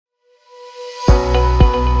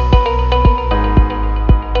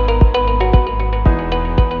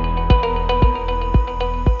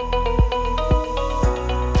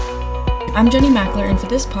I'm Jenny Macler, and for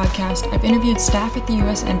this podcast, I've interviewed staff at the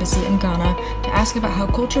U.S. Embassy in Ghana to ask about how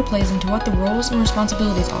culture plays into what the roles and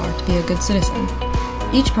responsibilities are to be a good citizen.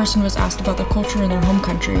 Each person was asked about their culture in their home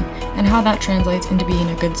country and how that translates into being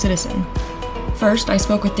a good citizen. First, I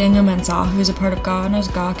spoke with Daniel Mensah, who is a part of Ghana's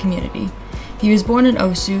Ga community. He was born in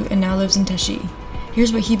Osu and now lives in Teshi.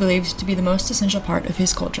 Here's what he believes to be the most essential part of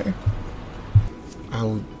his culture. I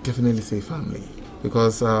would definitely say family,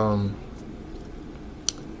 because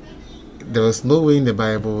there was no way in the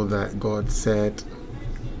Bible that God said,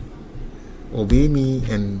 obey me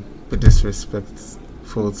and be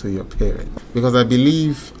disrespectful to your parents. Because I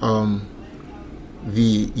believe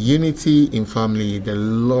the unity in family, the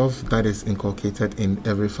love that is inculcated in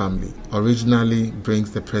every family, originally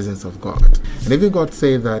brings the presence of God. And even God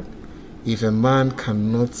said that if a man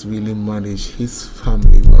cannot really manage his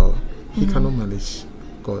family well, he cannot manage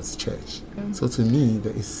God's church. So to me,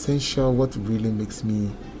 the essential, what really makes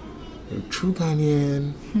me a true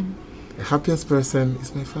Ghanaian, a happiest person,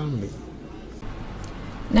 is my family.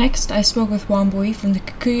 Next, I spoke with Wambui from the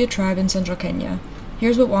Kikuyu tribe in central Kenya.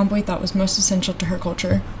 Here's what Wambui thought was most essential to her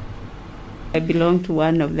culture. I belong to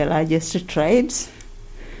one of the largest tribes,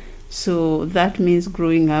 so that means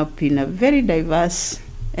growing up in a very diverse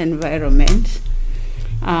environment,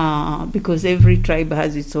 because every tribe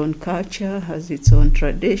has its own culture, has its own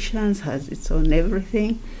traditions, has its own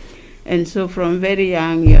everything. And so from very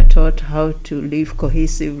young, you're taught how to live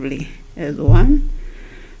cohesively as one.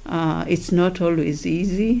 It's not always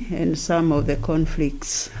easy, and some of the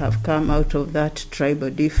conflicts have come out of that tribal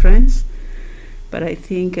difference. But I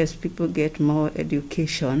think as people get more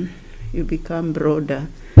education, you become broader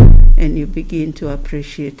and you begin to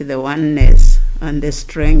appreciate the oneness and the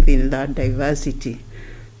strength in that diversity,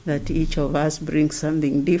 that each of us brings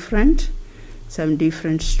something different, some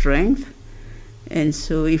different strength. And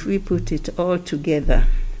so if we put it all together,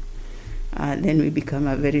 then we become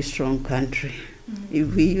a very strong country.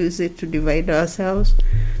 If we use it to divide ourselves,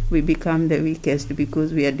 we become the weakest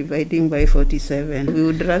because we are dividing by 47. We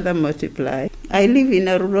would rather multiply. I live in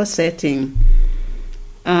a rural setting,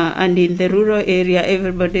 and in the rural area,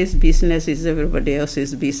 everybody's business is everybody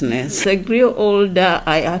else's business. As I grew older,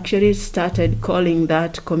 I actually started calling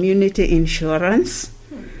that community insurance.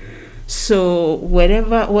 So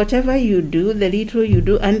whatever you do, the little you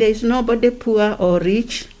do, and there is nobody poor or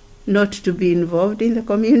rich not to be involved in the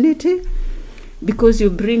community, because you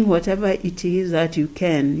bring whatever it is that you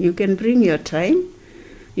can. You can bring your time,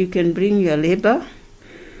 you can bring your labor,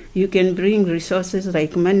 you can bring resources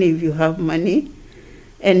like money if you have money,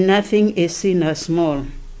 and nothing is seen as small.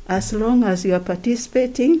 As long as you are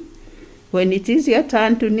participating, when it is your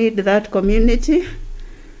turn to need that community,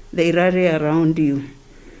 they rally around you.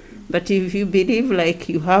 But if you believe like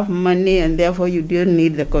you have money and therefore you don't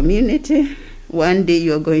need the community, one day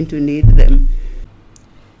you're going to need them.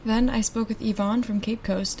 Then I spoke with Yvonne from Cape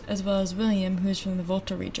Coast, as well as William, who is from the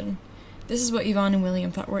Volta region. This is what Yvonne and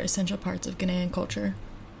William thought were essential parts of Ghanaian culture.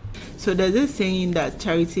 So there's this saying that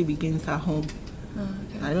charity begins at home. Oh,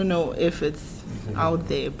 okay. I don't know if it's out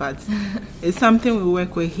there, but it's something we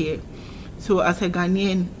work with here. So as a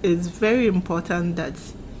Ghanaian, it's very important that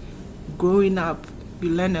growing up, you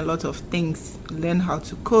learn a lot of things. Learn how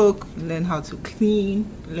to cook, learn how to clean,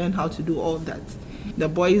 learn how to do all that. The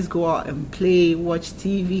boys go out and play, watch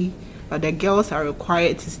TV, but the girls are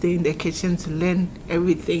required to stay in the kitchen to learn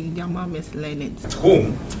everything their mom is learning. At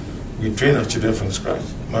home, we train our children from scratch.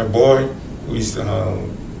 My boy, who is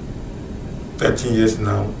 13 years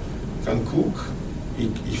now, can cook,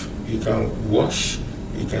 he can wash,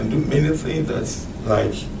 he can do many things that's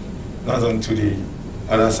like not onto the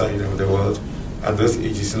other side of the world. At those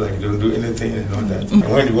ages, like, they don't do anything and all that. And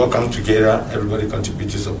when the work comes together, everybody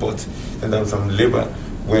contributes to support. And then some labor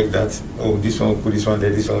work that, this one put this one there,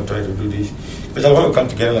 this one try to do this. But when we come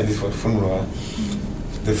together like this for funeral,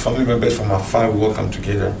 the family members from afar will all come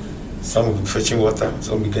together. Some will be fetching water,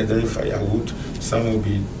 some will be gathering firewood, some will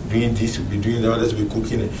be doing this, will be doing that, others will be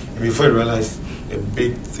cooking. And before you realize, a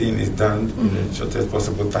big thing is done in the shortest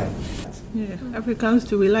possible time. Yeah, Africans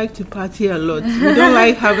too, we like to party a lot. We don't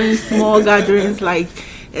like having small gatherings like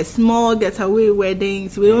a small getaway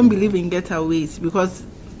weddings. We don't believe in getaways because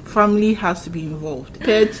family has to be involved.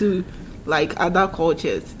 Compared to like other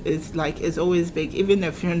cultures, it's always big. Even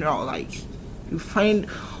a funeral, like you find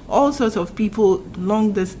all sorts of people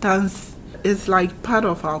long distance. It's like part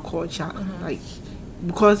of our culture, like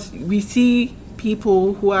because we see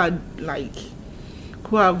people who are like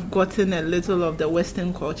who have gotten a little of the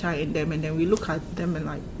Western culture in them, and then we look at them and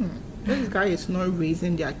like, this guy is not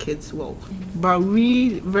raising their kids well. But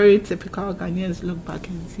we, very typical Ghanaians, look back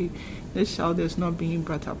and say, this child is not being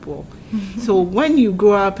brought up well. So when you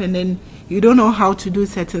grow up and then you don't know how to do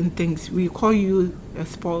certain things, we call you a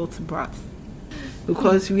spoiled brat.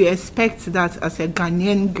 Because we expect that as a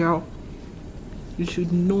Ghanaian girl, you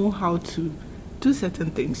should know how to do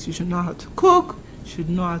certain things. You should know how to cook, you should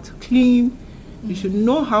know how to clean, you should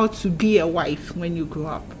know how to be a wife when you grow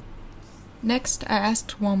up. Next, I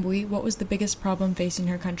asked Wambui what was the biggest problem facing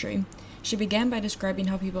her country. She began by describing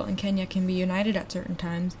how people in Kenya can be united at certain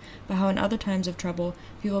times, but how in other times of trouble,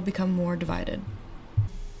 people become more divided.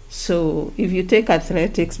 So if you take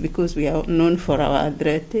athletics, because we are known for our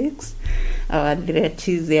athletes,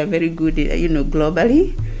 they are very good,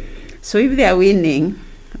 globally. So if they are winning,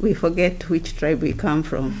 we forget which tribe we come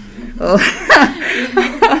from.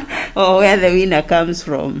 Or where the winner comes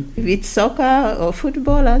from. If it's soccer or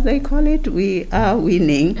football, as I call it, we are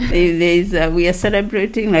winning. If we are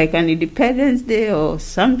celebrating like an Independence Day or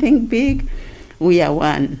something big, we are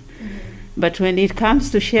one. But when it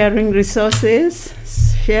comes to sharing resources,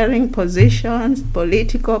 sharing positions,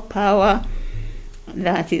 political power,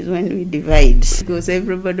 that is when we divide. Because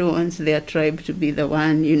everybody wants their tribe to be the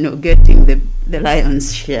one, getting the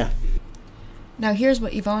lion's share. Now here's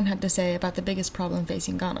what Yvonne had to say about the biggest problem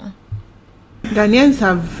facing Ghana. Ghanaians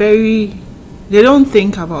are they don't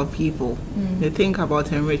think about people. They think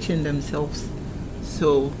about enriching themselves.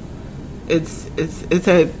 So it's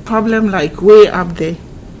a problem like way up there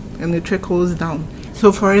and it trickles down.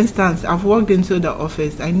 So for instance, I've walked into the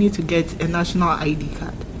office, I need to get a national ID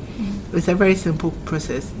card. It's a very simple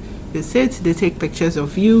process. They sit, they take pictures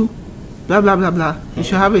of you, blah, blah, blah, blah. You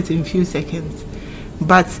should have it in a few seconds.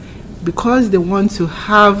 But because they want to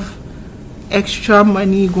have extra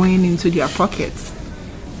money going into their pockets,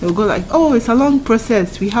 they'll go like, oh, it's a long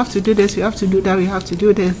process. We have to do this, we have to do that, we have to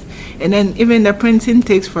do this. And then even the printing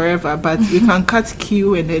takes forever, but we can cut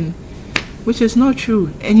queue and then, which is not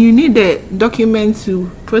true. And you need the document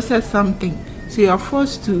to process something. So you are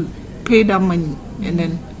forced to pay that money. And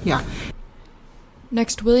then, yeah.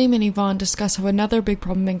 Next, William and Yvonne discuss how another big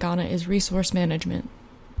problem in Ghana is resource management.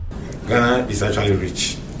 Ghana is actually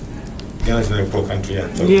rich. Ghana is not a poor country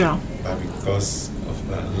at all. Yeah. But because of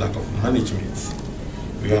the lack of management,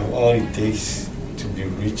 we have all it takes to be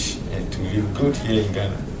rich and to live good here in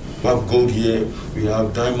Ghana. We have gold here, we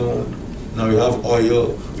have diamond, now we have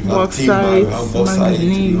oil, we have timber, we have bauxite,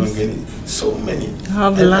 we have so many.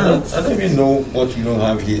 Have land. I don't even know what you don't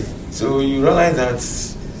have here. So you realize that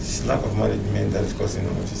it's lack of management that is causing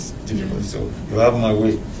all this difficulty. So you have my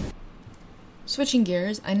way. Switching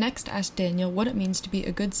gears, I next asked Daniel what it means to be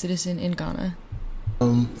a good citizen in Ghana.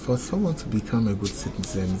 For someone to become a good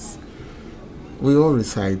citizen, we all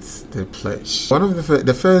recite the pledge. One of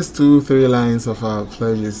the first 2-3 lines of our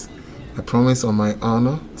pledge is, I promise on my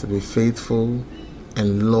honor to be faithful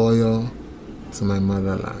and loyal to my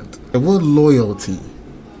motherland. The word loyalty,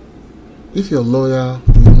 if you're loyal,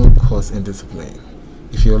 you will not cause indiscipline.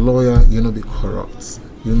 If you're loyal, you'll not be corrupt.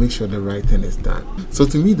 You make sure the right thing is done. So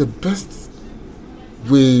to me, the best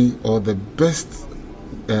way or the best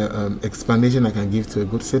explanation I can give to a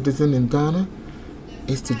good citizen in Ghana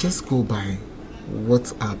is to just go by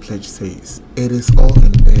what our pledge says. It is all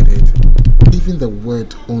embedded, even the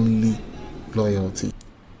word only, loyalty.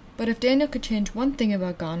 But if Daniel could change one thing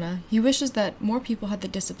about Ghana, he wishes that more people had the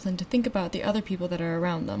discipline to think about the other people that are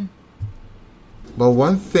around them. But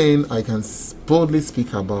one thing I can boldly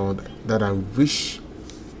speak about that I wish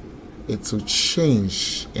it would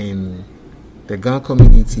change in the Ghana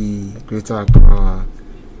community, Greater Accra,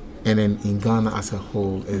 and then in Ghana as a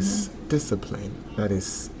whole is discipline. That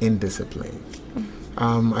is indiscipline.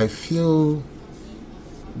 I feel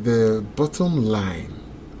the bottom line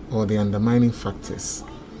or the undermining factors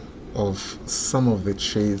of some of the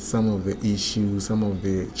traits, some of the issues, some of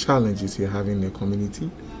the challenges you're having in the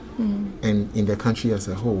community and in the country as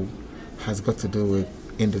a whole has got to do with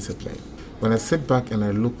indiscipline. When I sit back and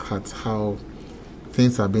I look at how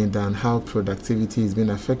things are being done, how productivity is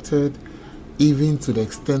being affected, even to the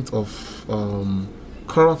extent of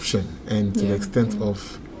corruption and to the extent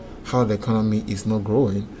of how the economy is not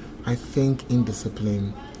growing, I think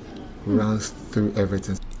indiscipline runs through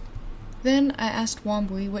everything. Then I asked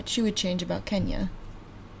Wambui what she would change about Kenya.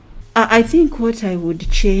 I think what I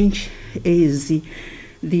would change is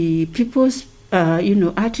the people's,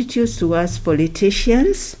 attitudes towards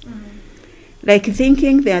politicians, like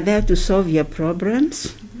thinking they are there to solve your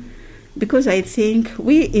problems. Because I think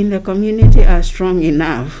we in the community are strong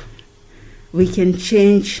enough. We can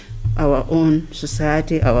change our own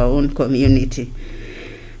society, our own community.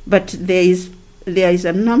 But there is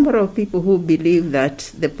a number of people who believe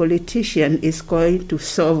that the politician is going to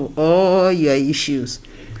solve all your issues.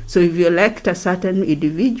 So if you elect a certain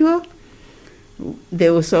individual, they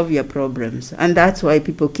will solve your problems. And that's why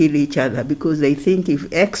people kill each other, because they think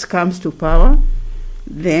if X comes to power,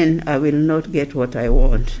 then I will not get what I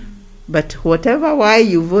want. But whatever Y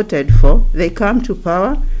you voted for, they come to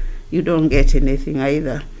power, you don't get anything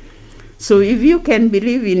either. So if you can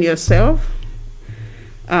believe in yourself,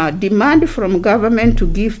 demand from government to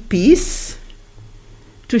give peace,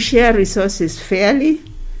 to share resources fairly,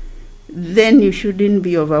 then you shouldn't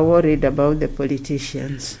be over-worried about the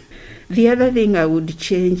politicians. The other thing I would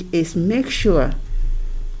change is make sure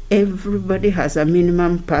everybody has a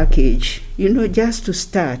minimum package, just to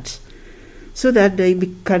start, so that they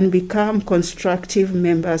can become constructive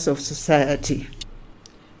members of society.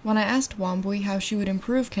 When I asked Wambui how she would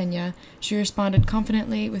improve Kenya, she responded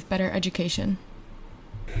confidently with better education.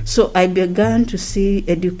 So I began to see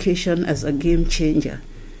education as a game changer,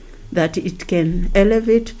 that it can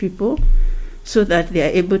elevate people so that they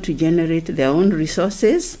are able to generate their own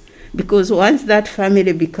resources, because once that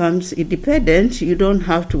family becomes independent, you don't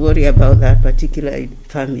have to worry about that particular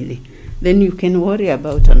family. Then you can worry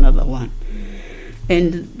about another one.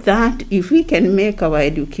 And that, if we can make our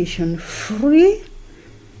education free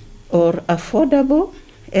or affordable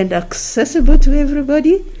and accessible to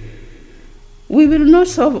everybody, we will not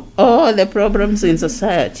solve all the problems in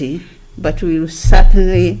society, but we will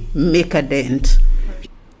certainly make a dent.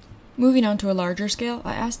 Moving on to a larger scale,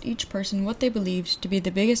 I asked each person what they believed to be the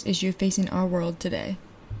biggest issue facing our world today.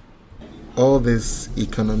 All this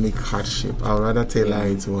economic hardship, I'd rather tailor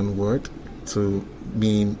it to one word, to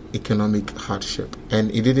mean economic hardship.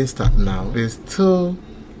 And it didn't start now. It's still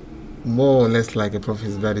more or less like a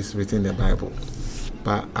prophecy that is written in the Bible.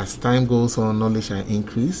 But as time goes on, knowledge will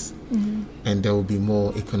increase, and there will be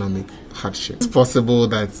more economic hardship. It's possible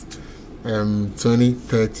that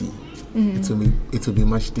 2030, it will be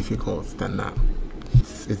much difficult than now.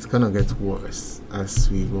 It's going to get worse as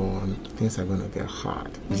we go on. Things are going to get hard.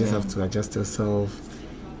 You just have to adjust yourself,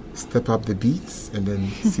 step up the beats, and then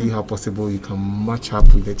see how possible you can match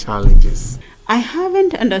up with the challenges. I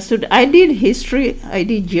haven't understood. I did history, I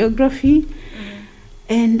did geography,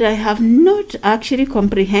 and I have not actually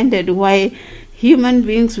comprehended why human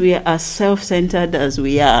beings were as self-centered as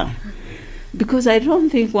we are. Because I don't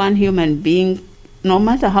think one human being, no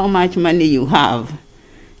matter how much money you have,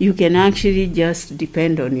 you can actually just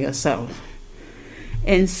depend on yourself.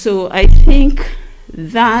 And so I think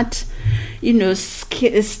that,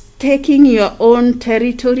 taking your own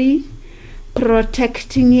territory,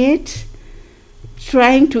 protecting it,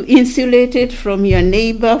 trying to insulate it from your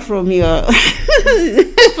neighbor, from your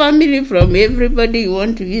family, from everybody, you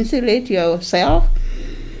want to insulate yourself.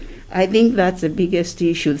 I think that's the biggest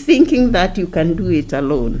issue, thinking that you can do it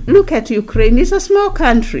alone. Look at Ukraine, it's a small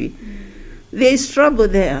country. There is trouble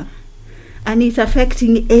there, and it's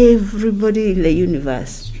affecting everybody in the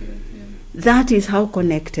universe. That is how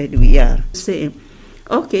connected we are. Say,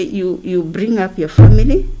 okay, you bring up your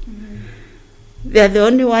family. They're the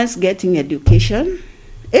only ones getting education.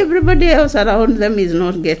 Everybody else around them is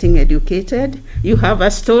not getting educated. You have a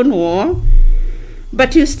stone wall,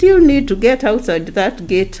 but you still need to get outside that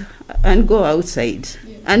gate and go outside.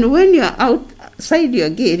 And when you're outside your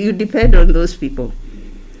gate, you depend on those people.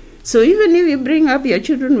 So even if you bring up your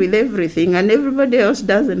children with everything and everybody else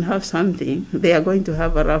doesn't have something, they are going to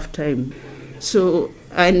have a rough time. So,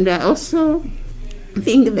 and I also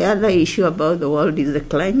think the other issue about the world is the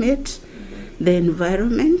climate, the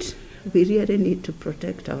environment. We really need to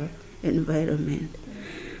protect our environment.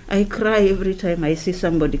 I cry every time I see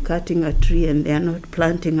somebody cutting a tree and they are not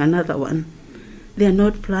planting another one. They are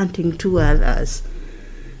not planting two others.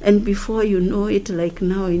 And before you know it, like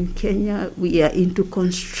now in Kenya, we are into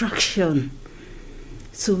construction.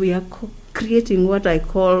 So we are creating what I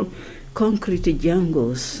call concrete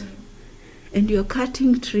jungles. And you're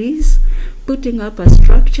cutting trees, putting up a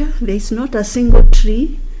structure. There's not a single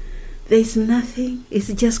tree. There's nothing.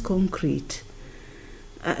 It's just concrete.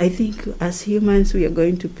 I think as humans, we are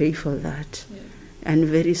going to pay for that. And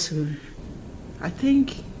very soon. I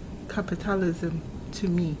think capitalism, to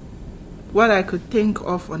me, what I could think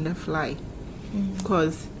of on the fly.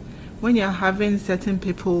 Because when you're having certain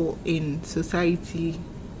people in society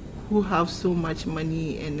who have so much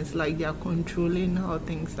money and it's like they're controlling how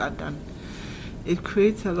things are done, it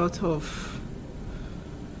creates a lot of,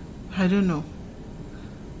 I don't know.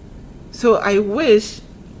 So I wish,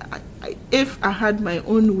 if I had my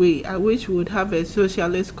own way, I wish we would have a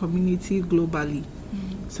socialist community globally.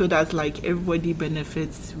 So that like everybody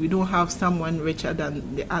benefits. We don't have someone richer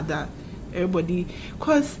than the other everybody.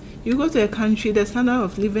 Because you go to a country, the standard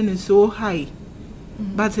of living is so high,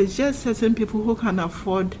 but it's just certain people who can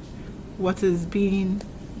afford what is being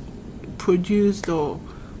produced or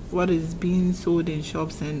what is being sold in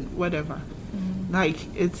shops and whatever. Like,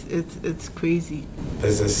 it's crazy.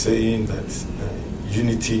 There's a saying that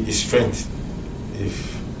unity is strength.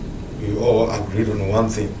 If we all agreed on one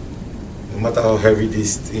thing, no matter how heavy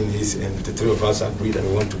this thing is, and the three of us agree that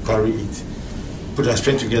we want to carry it, put our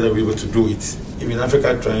strength together, we're able to do it. Even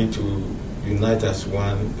Africa trying to unite as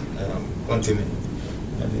one continent,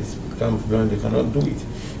 and it's become problem, they cannot do it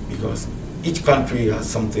because each country has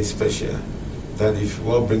something special that if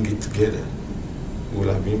we all bring it together, we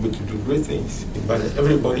will have been able to do great things. But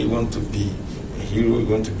everybody wants to be a hero, you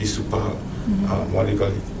want to be super, what do you call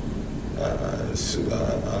it? A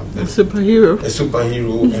superhero. A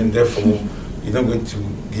superhero, and therefore you're not going to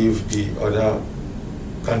give the other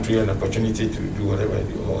country an opportunity to do whatever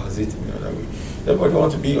it or has it in another way. Everybody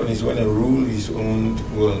wants to be on his own and rule his own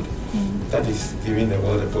world. That is giving the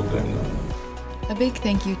world a problem now. A big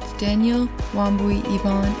thank you to Daniel, Wambui,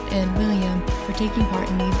 Yvonne, and William for taking part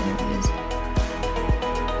in these interviews.